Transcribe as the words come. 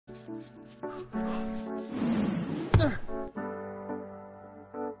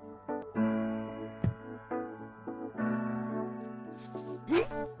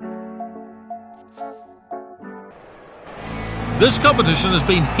This competition has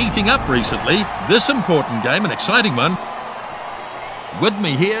been heating up recently. This important game, an exciting one. With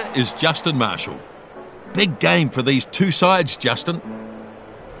me here is Justin Marshall. Big game for these two sides, Justin.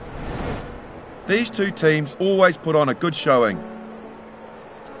 These two teams always put on a good showing.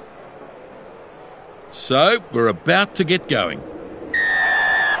 So, we're about to get going.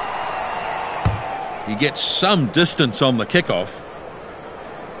 He gets some distance on the kickoff.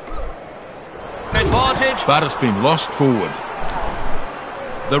 Advantage. But it's been lost forward.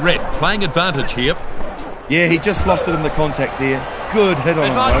 The red playing advantage here. Yeah, he just lost it in the contact there. Good hit on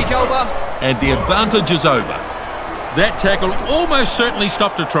Advantage him, over. And the advantage is over. That tackle almost certainly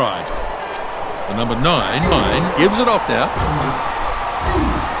stopped a try. The number 9 gives it off now.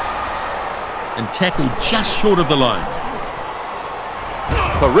 And tackled just short of the line.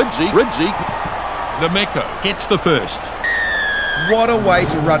 For Ribsy. Lemeko gets the first. What a way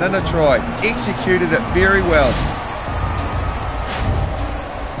to run in a try. Executed it very well.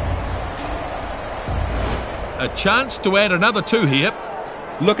 A chance to add another 2 here.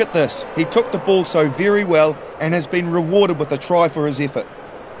 Look at this. He took the ball so very well and has been rewarded with a try for his effort.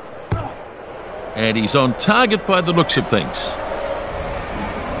 And he's on target by the looks of things.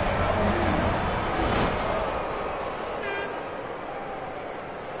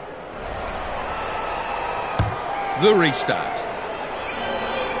 The restart.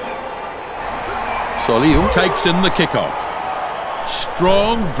 Soliu takes in the kickoff.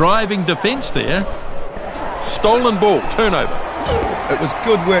 Strong driving defence there. Stolen ball, turnover. It was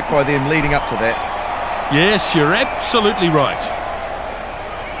good work by them leading up to that. Yes, you're absolutely right.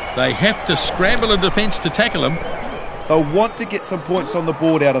 They have to scramble in defence to tackle him. They'll want to get some points on the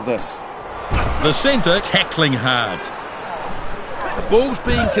board out of this. The centre tackling hard. The ball's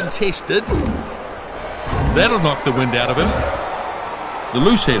being contested. That'll knock the wind out of him. The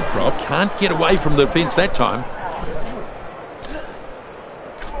loose head prop can't get away from the fence that time.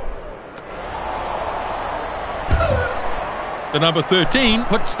 The number 13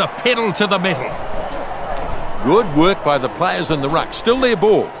 puts the pedal to the metal. Good work by the players in the ruck. Still their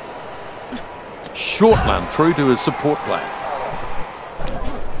ball. Short one through to his support player.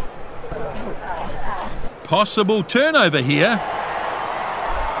 Possible turnover here.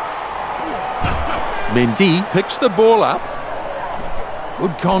 Mendy picks the ball up.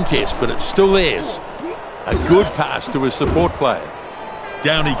 Good contest, but it's still theirs. A good pass to his support player.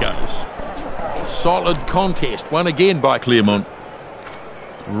 Down he goes. Solid contest, won again by Claremont.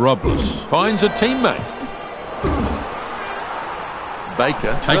 Robles finds a teammate.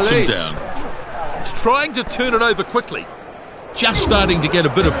 Baker takes him down. He's trying to turn it over quickly. Just starting to get a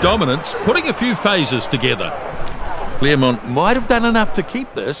bit of dominance, putting a few phases together. Claremont might have done enough to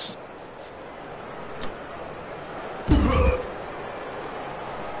keep this.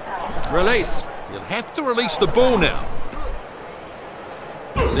 Release. He'll have to release the ball now.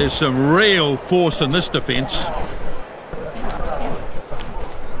 There's some real force in this defence.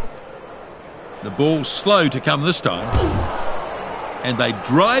 The ball's slow to come this time. And they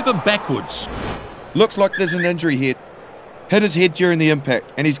drive him backwards. Looks like there's an injury here. Hit his head during the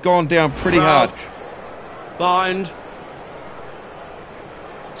impact, and he's gone down pretty hard. Bind.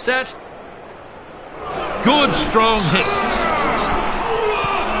 Set. Good strong hit.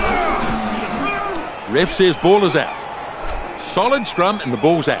 Ref says ball is out. Solid scrum and the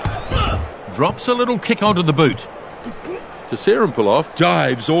ball's out. Drops a little kick onto the boot. To Serampilov,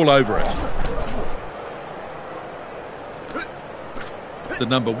 dives all over it. The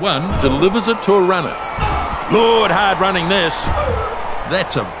number 1 delivers it to a runner. Good hard running this.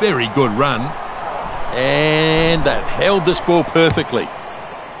 That's a very good run. And they've held this ball perfectly.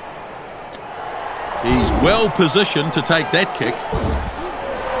 He's well positioned to take that kick.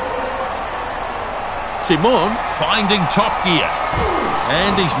 Simon finding top gear.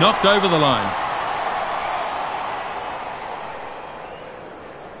 And he's knocked over the line.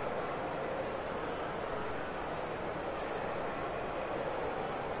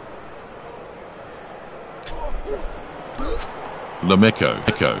 Lemeko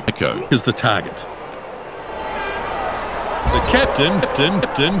is the target. The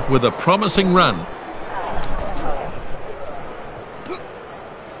captain with a promising run.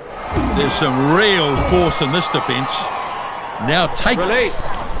 There's some real force in this defence. Now take Release.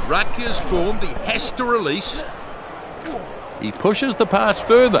 Ruck is formed. He has to release. He pushes the pass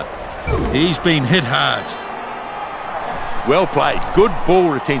further. He's been hit hard. Well played. Good ball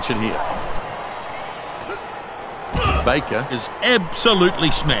retention here. Baker is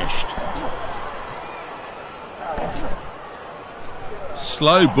absolutely smashed.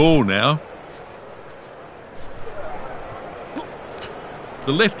 Slow ball now.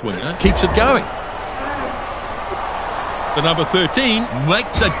 The left winger keeps it going. The number 13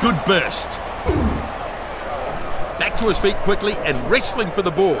 makes a good burst. Back to his feet quickly and wrestling for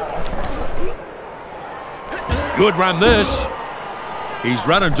the ball. Good run this. He's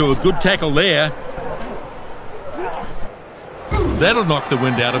run into a good tackle there. That'll knock the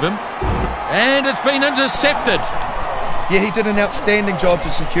wind out of him. And it's been intercepted. Yeah, he did an outstanding job to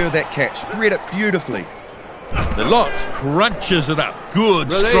secure that catch. Read it beautifully. The lot crunches it up. Good,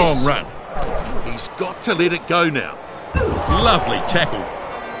 Release. strong run. He's got to let it go now. Lovely tackle.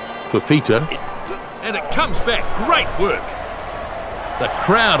 Fafita. And it comes back. Great work. The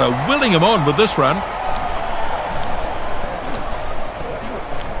crowd are willing him on with this run.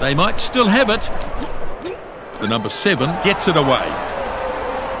 They might still have it. The number 7 gets it away.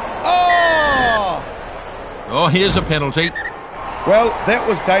 Oh! Oh, here's a penalty. Well, that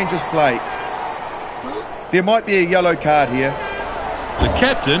was dangerous play. There might be a yellow card here. The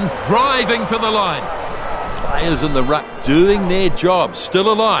captain driving for the line. Players in the ruck doing their job,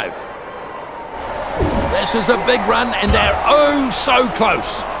 still alive. This is a big run and they're oh so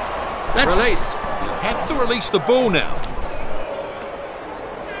close. That's Release. You have to release the ball now.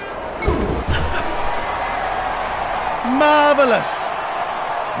 Marvellous.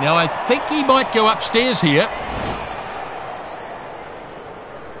 Now I think he might go upstairs here.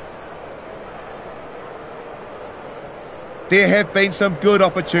 There have been some good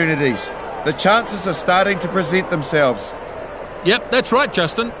opportunities. The chances are starting to present themselves. Yep, that's right,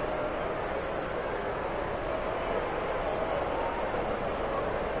 Justin.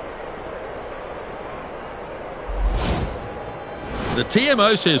 The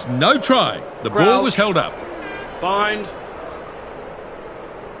TMO says no try. The ball Crouch. was held up. Bind.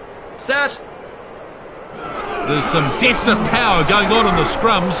 Set. There's some definite power going on in the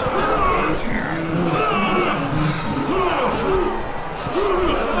scrums.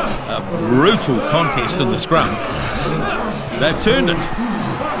 A brutal contest in the scrum. They've turned it.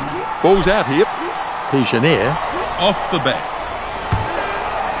 Ball's out here. Pichenier off the back.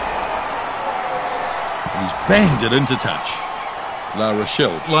 And he's banged it into touch. La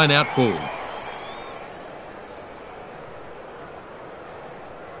Rochelle, line out ball.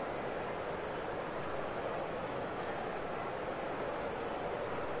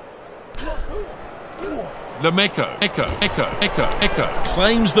 Lemeko, Echo,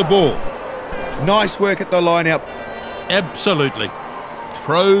 claims the ball. Nice work at the line-out. Absolutely.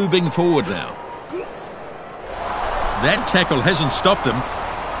 Probing forward now. That tackle hasn't stopped him.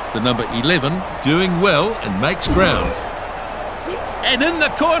 The number 11 doing well and makes ground. And in the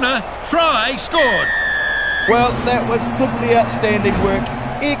corner, try scored. Well, that was simply outstanding work.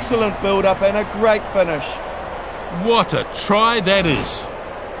 Excellent build-up and a great finish. What a try that is.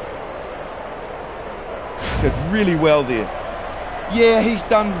 Did really well there. Yeah, he's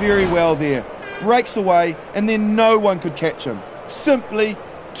done very well there. Breaks away and then no one could catch him. Simply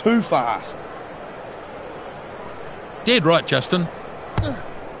too fast. Dead right, Justin.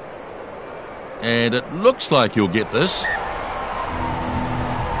 And it looks like you'll get this.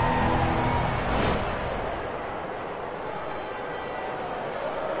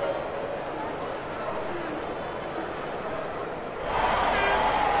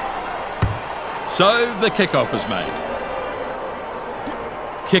 So the kickoff is made.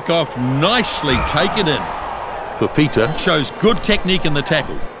 Kickoff nicely taken in. Fafita shows good technique in the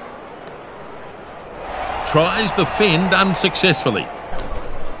tackle. Tries the fend unsuccessfully.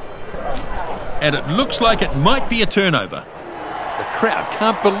 And it looks like it might be a turnover. The crowd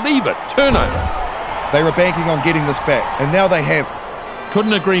can't believe it. Turnover. They were banking on getting this back, and now they have.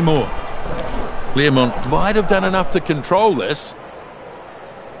 Couldn't agree more. Claremont might have done enough to control this.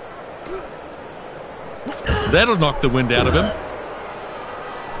 That'll knock the wind out of him.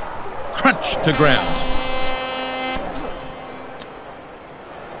 Crunch to ground.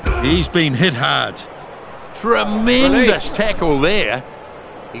 He's been hit hard. Tremendous tackle there.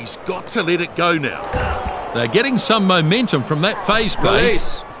 He's got to let it go now. They're getting some momentum from that phase play.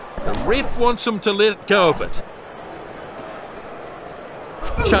 Release. The ref wants him to let go of it.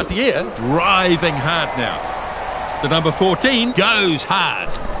 Chartier driving hard now. The number 14 goes hard.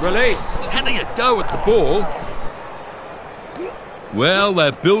 Release. He's having a go at the ball. Well,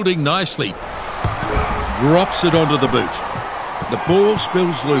 they're building nicely. Drops it onto the boot. The ball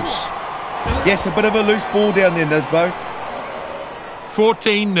spills loose. Yes, a bit of a loose ball down there, Nisbo.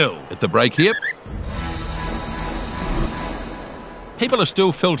 14-0 at the break here. People are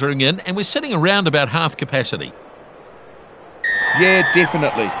still filtering in, and we're sitting around about half capacity. Yeah,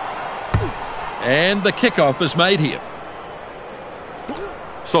 definitely. And the kickoff is made here.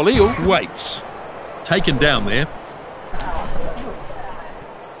 Solil waits. Taken down there.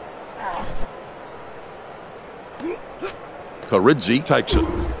 Koridzi takes it.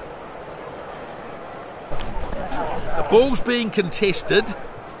 The ball's being contested.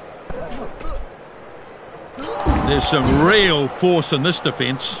 There's some real force in this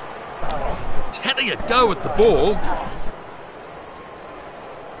defence. He's having a go at the ball.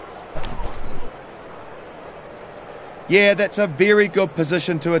 Yeah, that's a very good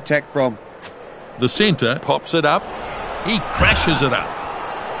position to attack from. The centre pops it up. He crashes it up.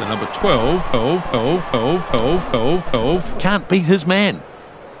 The number 12, can't beat his man.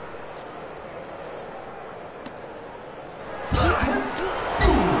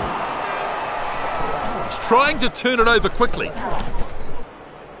 He's trying to turn it over quickly.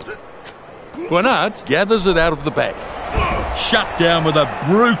 Bernard gathers it out of the back. Shut down with a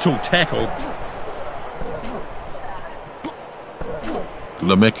brutal tackle.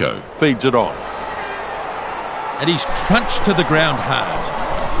 Lameko feeds it on. And he's crunched to the ground hard.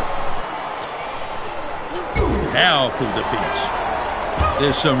 Powerful defence.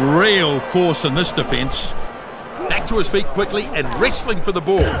 There's some real force in this defence. Back to his feet quickly and wrestling for the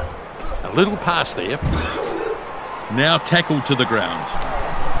ball. A little pass there. Now tackled to the ground.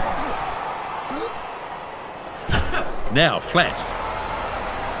 Now flat.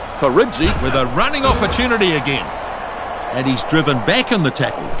 Koridzi with a running opportunity again. And he's driven back in the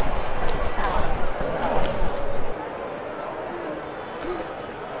tackle.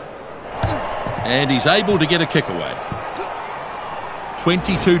 And he's able to get a kick away.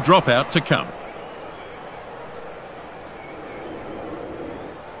 22 dropout to come.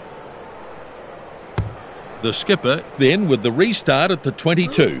 The skipper then with the restart at the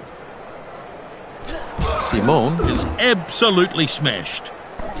 22. Simon is absolutely smashed.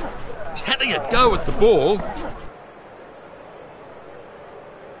 He's having a go at the ball.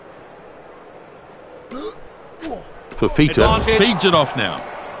 Fafita feeds it off now.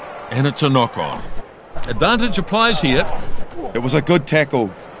 And it's a knock-on. Advantage applies here. It was a good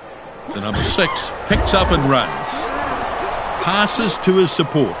tackle. The number 6 picks up and runs. Passes to his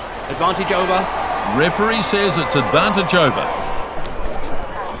support. Advantage over. Referee says it's advantage over.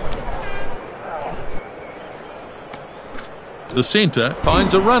 The centre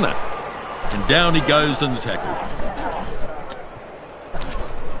finds a runner. And down he goes in the tackle.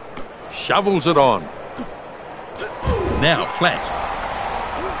 Shovels it on. Now flat.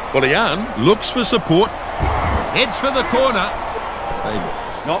 Bolian looks for support. Heads for the corner.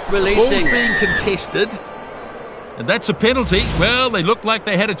 Not releasing. Ball's being contested. And that's a penalty. Well, they looked like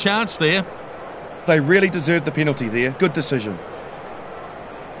they had a chance there. They really deserved the penalty there. Good decision.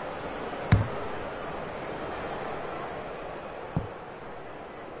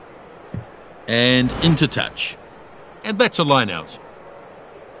 And into touch. And that's a line out.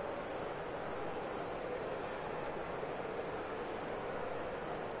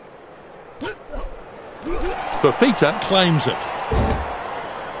 Fafita claims it.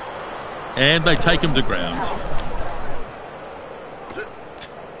 And they take him to ground.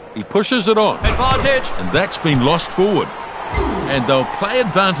 He pushes it on. Advantage. And that's been lost forward. And they'll play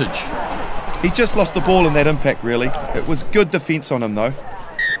advantage. He just lost the ball in that impact, really. It was good defence on him, though.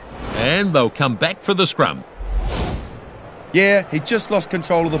 And they'll come back for the scrum. Yeah, he just lost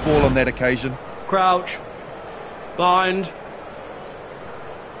control of the ball on that occasion. Crouch. Bind.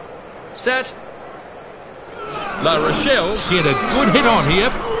 Set. La Rochelle get a good hit on here.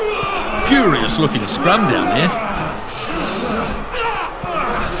 Furious looking scrum down there.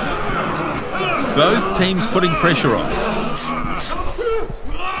 Both teams putting pressure on.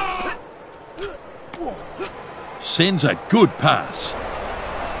 Sends a good pass.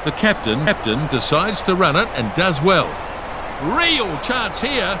 The captain decides to run it and does well. Real chance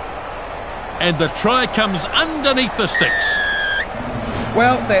here. And the try comes underneath the sticks.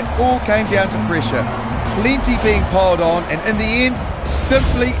 Well, that all came down to pressure. Plenty being piled on, and in the end,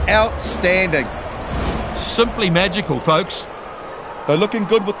 simply outstanding. Simply magical, folks. They're looking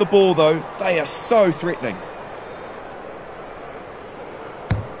good with the ball, though. They are so threatening.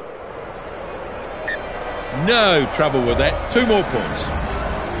 No trouble with that. 2 more points.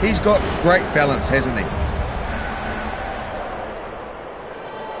 He's got great balance, hasn't he?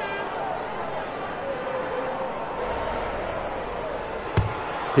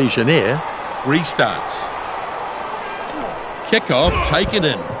 Pigeonnier restarts. Kick-off taken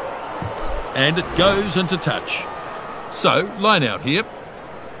in. And it goes into touch. So, line out here.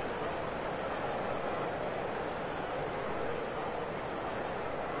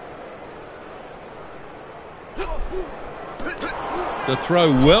 The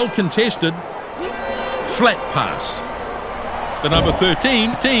throw well contested. Flat pass. The number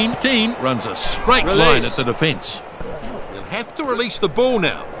 13 runs a straight line at the defence. He'll have to release the ball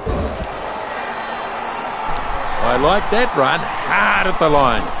now. I like that run. Hard at the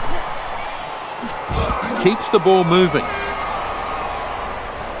line. Keeps the ball moving.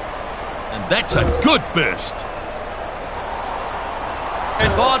 And that's a good burst.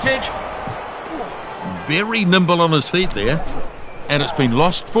 Advantage. Very nimble on his feet there. And it's been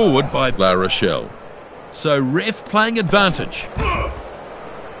lost forward by La Rochelle. So ref playing advantage.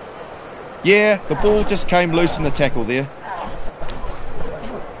 Yeah, the ball just came loose in the tackle there.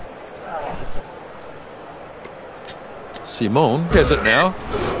 Simon has it now.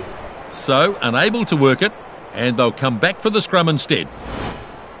 So, unable to work it, and they'll come back for the scrum instead.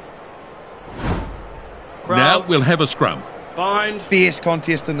 Now we'll have a scrum. Bind. Fierce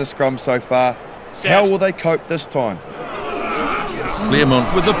contest in the scrum so far. Set. How will they cope this time?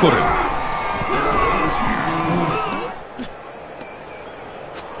 Claremont with the put-in.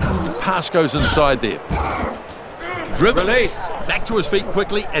 Pass goes inside there. Driven. Release. Back to his feet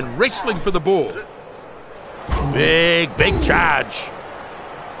quickly and wrestling for the ball. Big charge.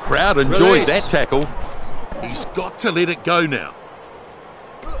 Crowd enjoyed that tackle. He's got to let it go now.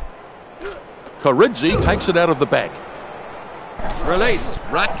 Koridzi takes it out of the back. Release.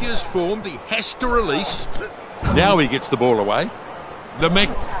 Ruck is formed. He has to release. Now he gets the ball away. Lemec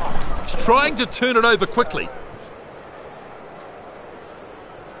is trying to turn it over quickly.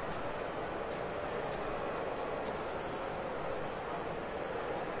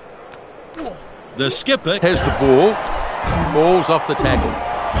 The skipper has the ball. Falls off the tackle.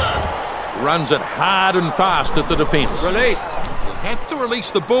 Runs it hard and fast at the defence. Release. He'll have to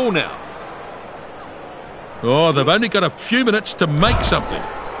release the ball now. Oh, they've only got a few minutes to make something.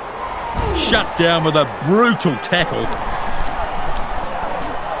 Shut down with a brutal tackle.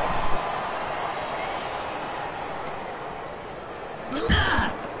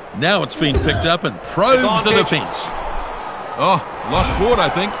 Now it's been picked up and probes the defence. Oh, lost forward, I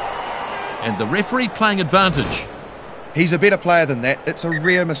think. And the referee playing advantage. He's a better player than that. It's a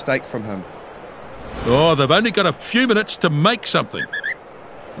rare mistake from him. Oh, they've only got a few minutes to make something.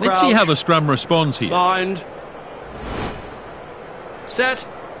 Let's see how the scrum responds here. Bind. Set.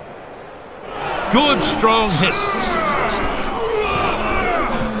 Good, strong hit.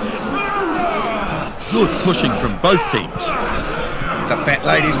 Good pushing from both teams. The fat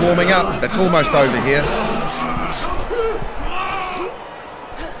lady's warming up. It's almost over here.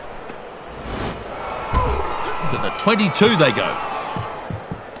 To the 22 they go.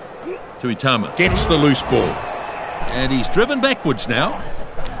 Tuitama gets the loose ball. And he's driven backwards now.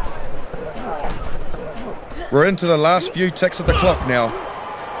 We're into the last few ticks of the clock now.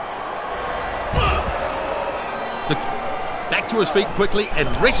 Back to his feet quickly and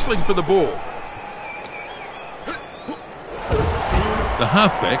wrestling for the ball. The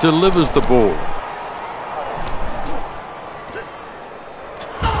halfback delivers the ball.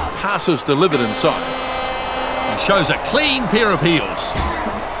 Passes delivered inside. He shows a clean pair of heels.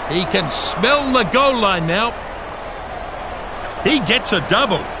 He can smell the goal line now. He gets a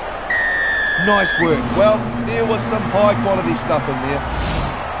double. Nice work. Well, there was some high quality stuff in there.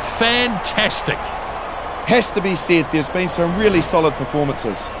 Fantastic. Has to be said, there's been some really solid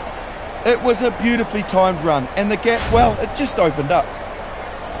performances. It was a beautifully timed run, and the gap, well, it just opened up.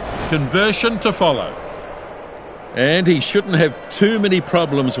 Conversion to follow. And he shouldn't have too many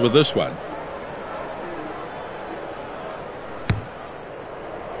problems with this one.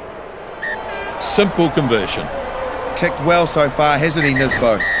 Simple conversion. Kicked well so far, hasn't he,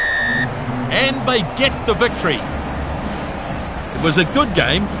 Nisbo? And they get the victory. It was a good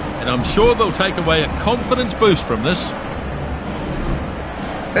game, and I'm sure they'll take away a confidence boost from this.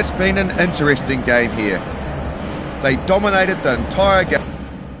 It's been an interesting game here. They dominated the entire game.